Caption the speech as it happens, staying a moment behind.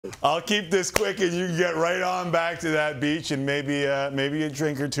I'll keep this quick, and you can get right on back to that beach, and maybe a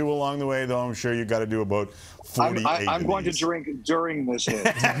drink or two along the way. Though I'm sure you got to do about 48. I'm going to drink during this hit.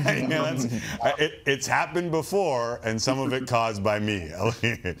 It's happened before, and some of it caused by me.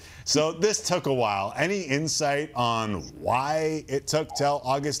 So this took a while. Any insight on why it took till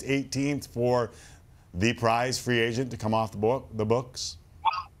August 18th for the prize free agent to come off the books?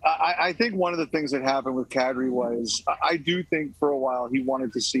 I think one of the things that happened with Kadri was I do think for a while he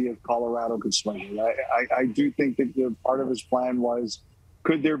wanted to see if Colorado could swing it. I do think that part of his plan was,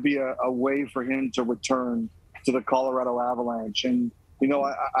 could there be a way for him to return to the Colorado Avalanche? And,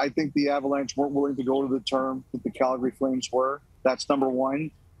 I think the Avalanche weren't willing to go to the term that the Calgary Flames were. That's number one.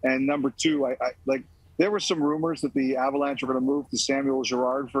 And number two, there were some rumors that the Avalanche were going to move to Samuel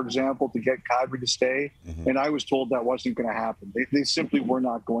Girard, for example, to get Kadri to stay. Mm-hmm. And I was told that wasn't going to happen. They simply were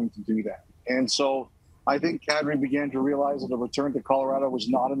not going to do that. And so I think Kadri began to realize that a return to Colorado was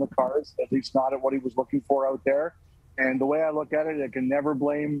not in the cards, at least not at what he was looking for out there. And the way I look at it, I can never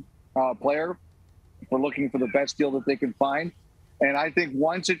blame a player for looking for the best deal that they can find. And I think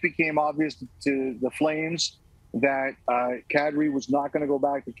once it became obvious to the Flames that Kadri was not going to go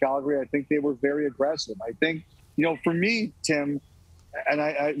back to Calgary, I think they were very aggressive. I think, for me, Tim, and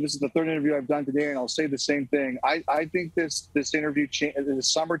this is the third interview I've done today, and I'll say the same thing. I think this interview, the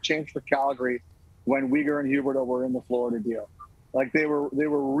summer changed for Calgary when Weegar and Huberdeau were in the Florida deal. Like they were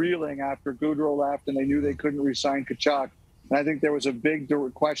reeling after Gaudreau left, and they knew they couldn't re-sign Tkachuk. And I think there was a big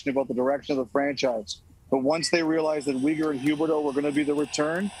question about the direction of the franchise. But once they realized that Weegar and Huberdeau were going to be the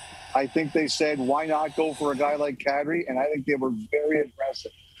return, I think they said, why not go for a guy like Kadri? And I think they were very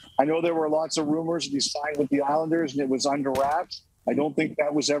aggressive. I know there were lots of rumors that he signed with the Islanders and it was under wraps. I don't think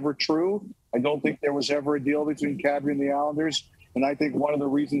that was ever true. I don't think there was ever a deal between Kadri and the Islanders. And I think one of the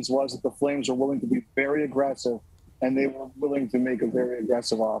reasons was that the Flames were willing to be very aggressive, and they were willing to make a very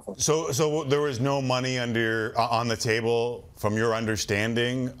aggressive offer. So there was no money on the table from your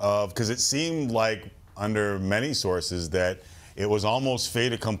understanding of, because it seemed like under many sources that it was almost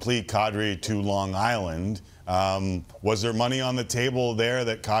fait accompli Kadri to Long Island. Was there money on the table there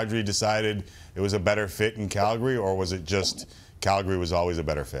that Kadri decided it was a better fit in Calgary, or was it just Calgary was always a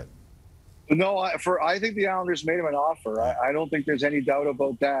better fit? No, I think the Islanders made him an offer. I don't think there's any doubt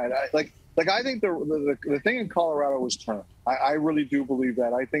about that. I think the thing in Colorado was term. I really do believe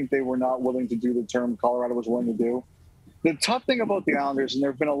that. I think they were not willing to do the term Colorado was willing to do. The tough thing about the Islanders, and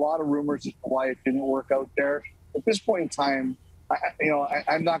there have been a lot of rumors as to why it didn't work out there. At this point in time,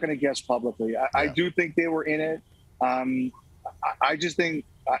 I'm not going to guess publicly. I do think they were in it. I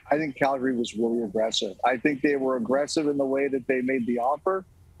think Calgary was really aggressive. I think they were aggressive in the way that they made the offer.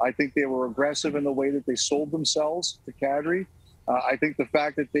 I think they were aggressive in the way that they sold themselves to Kadri. I think the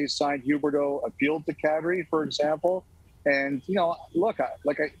fact that they signed Huberdeau appealed to Kadri, for example. And, look,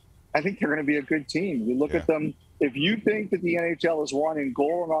 I think they're going to be a good team. You look at them. If you think that the NHL is won in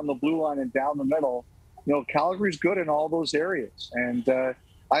goal and on the blue line and down the middle, Calgary's good in all those areas. And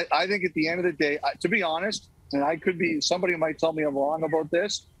I think at the end of the day, to be honest, and somebody might tell me I'm wrong about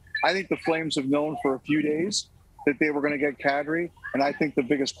this, I think the Flames have known for a few days that they were going to get Kadri. And I think the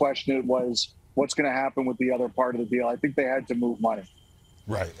biggest question was, what's going to happen with the other part of the deal? I think they had to move money.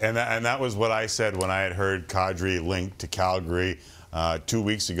 Right. And that was what I said when I had heard Kadri linked to Calgary 2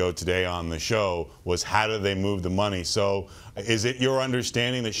 weeks ago today on the show, was how do they move the money? So is it your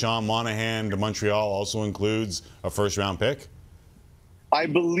understanding that Sean Monahan to Montreal also includes a first-round pick? I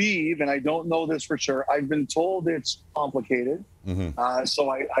believe, and I don't know this for sure, I've been told it's complicated. Mm-hmm. So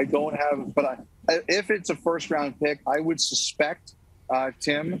I don't have, but if it's a first-round pick, I would suspect,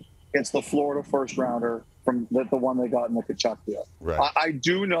 Tim, it's the Florida first-rounder from the one they got in the Tkachuk deal. Right. I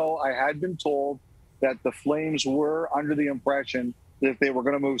do know, I had been told that the Flames were under the impression that if they were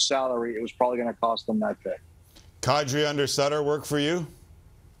going to move salary, it was probably going to cost them that pick. Kadri under Sutter work for you?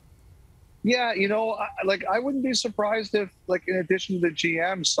 Yeah, I wouldn't be surprised if, in addition to the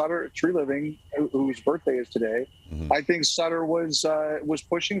GM, Sutter, Tree Living, whose birthday is today, mm-hmm. I think Sutter was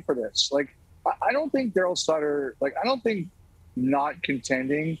pushing for this. I don't think Daryl Sutter, I don't think not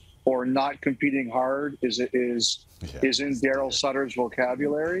contending or not competing hard is in Daryl Sutter's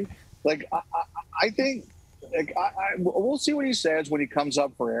vocabulary. I think we'll see what he says when he comes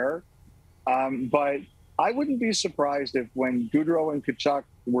up for air. But I wouldn't be surprised if when Gaudreau and Tkachuk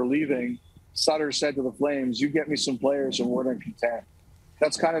were leaving, Sutter said to the Flames, you get me some players and we're going to contend.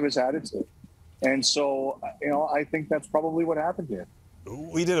 That's kind of his attitude. And so, I think that's probably what happened here.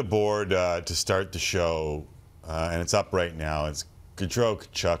 We did a board to start the show, and it's up right now. It's Gaudreau,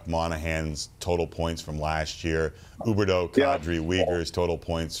 Tkachuk, Monahan's total points from last year. Huberdeau, Kadri, Weegar's total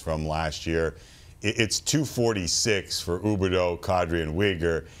points from last year. it's 246 for Huberdeau, Kadri, and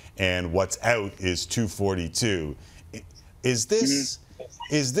Uyghur, and what's out is 242. Is this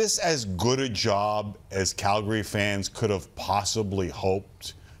is this as good a job as Calgary fans could have possibly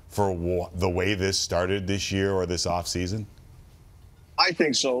hoped for the way this started this year or this offseason? I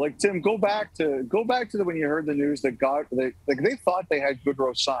think so. Like, Tim, go back to when you heard the news that they thought they had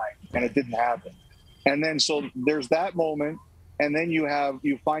Goodrow signed and it didn't happen. And then so there's that moment, and then you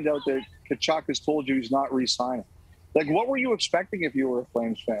find out that Tkachuk has told you he's not re-signing. Like, what were you expecting if you were a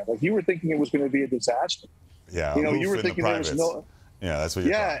Flames fan? Like, you were thinking it was going to be a disaster. Yeah, you were thinking there was no. Yeah, that's what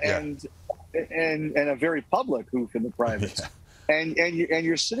you're talking. And a very public hoof in the privates. Yeah. And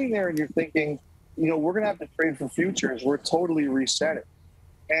you're sitting there and you're thinking, we're going to have to trade for futures. We're totally resetting.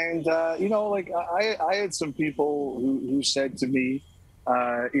 And, I had some people who said to me,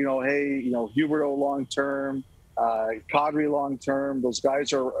 hey, Huberdeau long-term, Kadri long-term. Those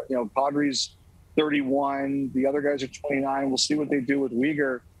guys are, Kadri's 31. The other guys are 29. We'll see what they do with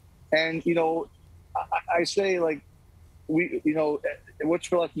Uyghur. And, I say, like, what's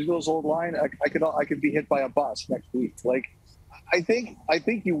Philadelphia's old line? I could be hit by a bus next week. Like, I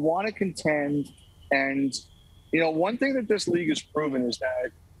think you want to contend. And, one thing that this league has proven is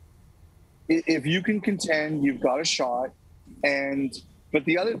that if you can contend, you've got a shot. But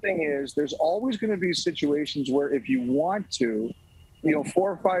the other thing is there's always going to be situations where if you want to, 4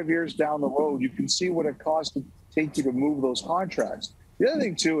 or 5 years down the road, you can see what it costs to take you to move those contracts. The other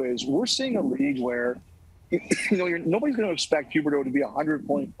thing, too, is we're seeing a league where, nobody's going to expect Huberdeau to be a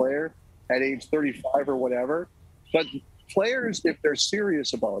 100-point player at age 35 or whatever. But players, if they're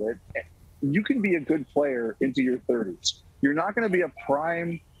serious about it, you can be a good player into your 30s. You're not going to be a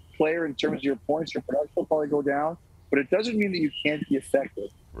prime player in terms of your points. Your production will probably go down, but it doesn't mean that you can't be effective.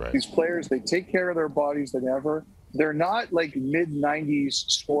 Right. These players, they take care of their bodies than ever. They're not like mid-90s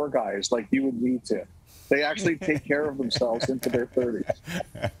score guys like you would need to. They actually take care of themselves into their 30s.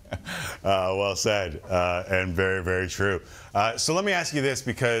 Well said, and very, very true. So let me ask you this,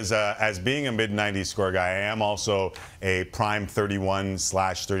 because as being a mid-90s score guy, I am also a prime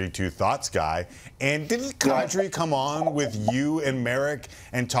 31/32 thoughts guy. And didn't Kadri come on with you and Merrick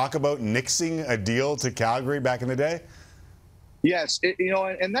and talk about nixing a deal to Calgary back in the day? Yes,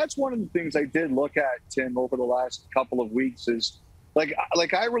 and that's one of the things I did look at, Tim, over the last couple of weeks is, like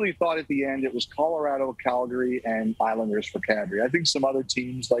I really thought at the end it was Colorado, Calgary, and Islanders for Kadri. I think some other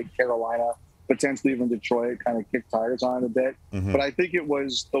teams like Carolina, potentially even Detroit, kind of kicked tires on it a bit. Mm-hmm. But I think it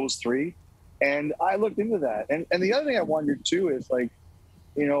was those three. And I looked into that. And the other thing I wondered, too, is, like,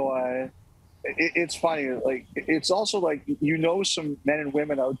 it's funny. Like, it's also like, some men and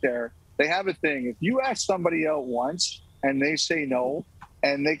women out there, they have a thing. If you ask somebody out once and they say no,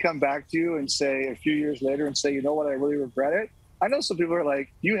 and they come back to you and say a few years later and say, you know what, I really regret it. I know some people are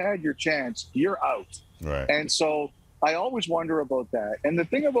like, you had your chance, you're out. Right. And so I always wonder about that. And the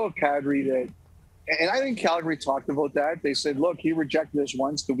thing about Kadri and I think Calgary talked about that. They said, look, he rejected us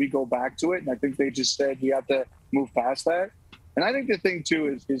once. Do we go back to it? And I think they just said we have to move past that. And I think the thing,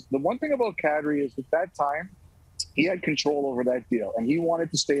 too, is the one thing about Kadri is at that time, he had control over that deal. And he wanted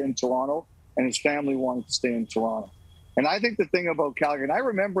to stay in Toronto, and his family wanted to stay in Toronto. And I think the thing about Calgary, and I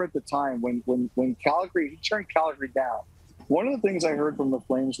remember at the time when Calgary, he turned Calgary down. One of the things I heard from the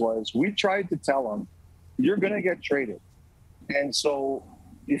Flames was, we tried to tell him, you're going to get traded. And so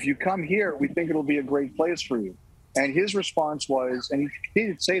if you come here, we think it'll be a great place for you. And his response was, and he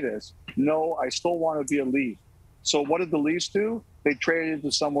did say this, no, I still want to be a Leaf. So what did the Leafs do? They traded it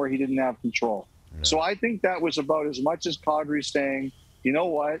to somewhere he didn't have control. Yeah. So I think that was about as much as Kadri saying, you know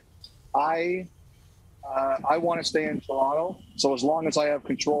what, I want to stay in Toronto, so as long as I have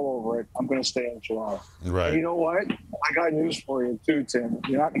control over it, I'm going to stay in Toronto. Right. And you know what? I got news for you too, Tim.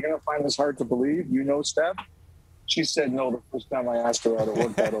 You're not going to find this hard to believe. Steph? She said no the first time I asked her out. It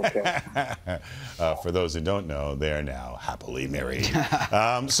worked out okay. For those who don't know, they are now happily married.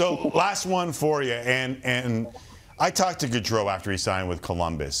 So last one for you. And I talked to Gaudreau after he signed with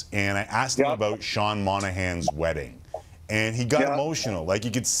Columbus, and I asked him about Sean Monahan's wedding. And he got emotional. Like,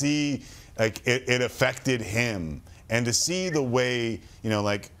 you could see, like, it affected him. And to see the way,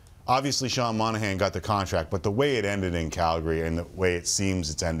 obviously Sean Monahan got the contract, but the way it ended in Calgary and the way it seems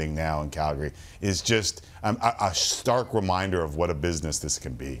it's ending now in Calgary is just a stark reminder of what a business this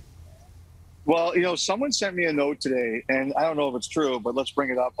can be. Well, someone sent me a note today, and I don't know if it's true, but let's bring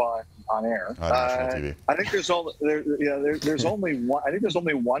it up on air. National TV. I think there's only one. I think there's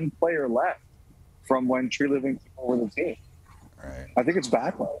only one player left from when Tree Living were the team. Right. I think it's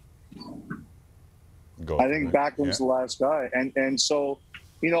Backlund. I think Backlund's the last guy, and so.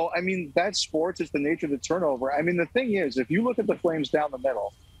 That's sports. It's the nature of the turnover. I mean, the thing is, if you look at the Flames down the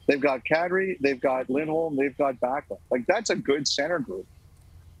middle, They've got Kadri, they've got Lindholm, they've got Backlund. Like, that's a good center group.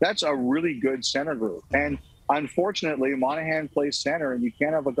 That's a really good center group. And unfortunately, Monahan plays center, and you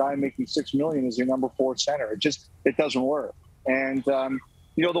can't have a guy making $6 million as your number 4 center. It doesn't work. And the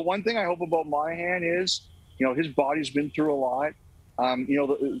one thing I hope about Monahan is, his body's been through a lot.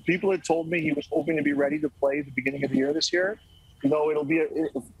 The people had told me he was hoping to be ready to play at the beginning of the year this year. It'll be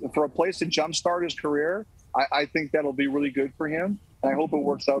for a place to jumpstart his career. I think that'll be really good for him. And I hope it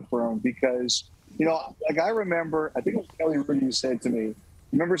works out for him because, I remember, I think it was Kelly Rudy who said to me, I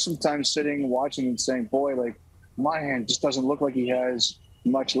remember sometimes sitting, watching and saying, boy, like, Monahan just doesn't look like he has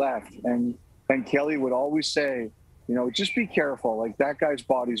much left. And Kelly would always say, just be careful. Like, that guy's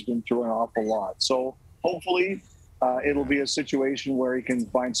body's been through an awful lot. So hopefully it'll be a situation where he can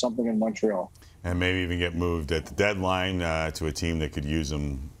find something in Montreal. And maybe even get moved at the deadline to a team that could use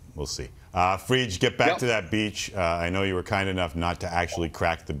him. We'll see. Fried, get back to that beach. I know you were kind enough not to actually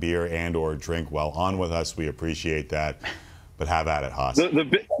crack the beer and or drink while on with us. We appreciate that. But have at it, Haas.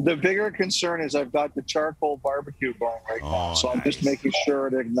 The bigger concern is I've got the charcoal barbecue going right now, so I'm just making sure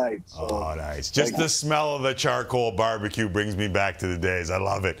it ignites. So, nice. Just the smell of the charcoal barbecue brings me back to the days. I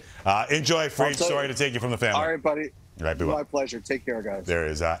love it. Enjoy, Fried. Sorry to take you from the family. All right, buddy. All right, be well. My pleasure. Take care, guys. There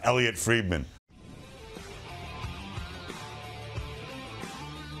is Elliotte Friedman.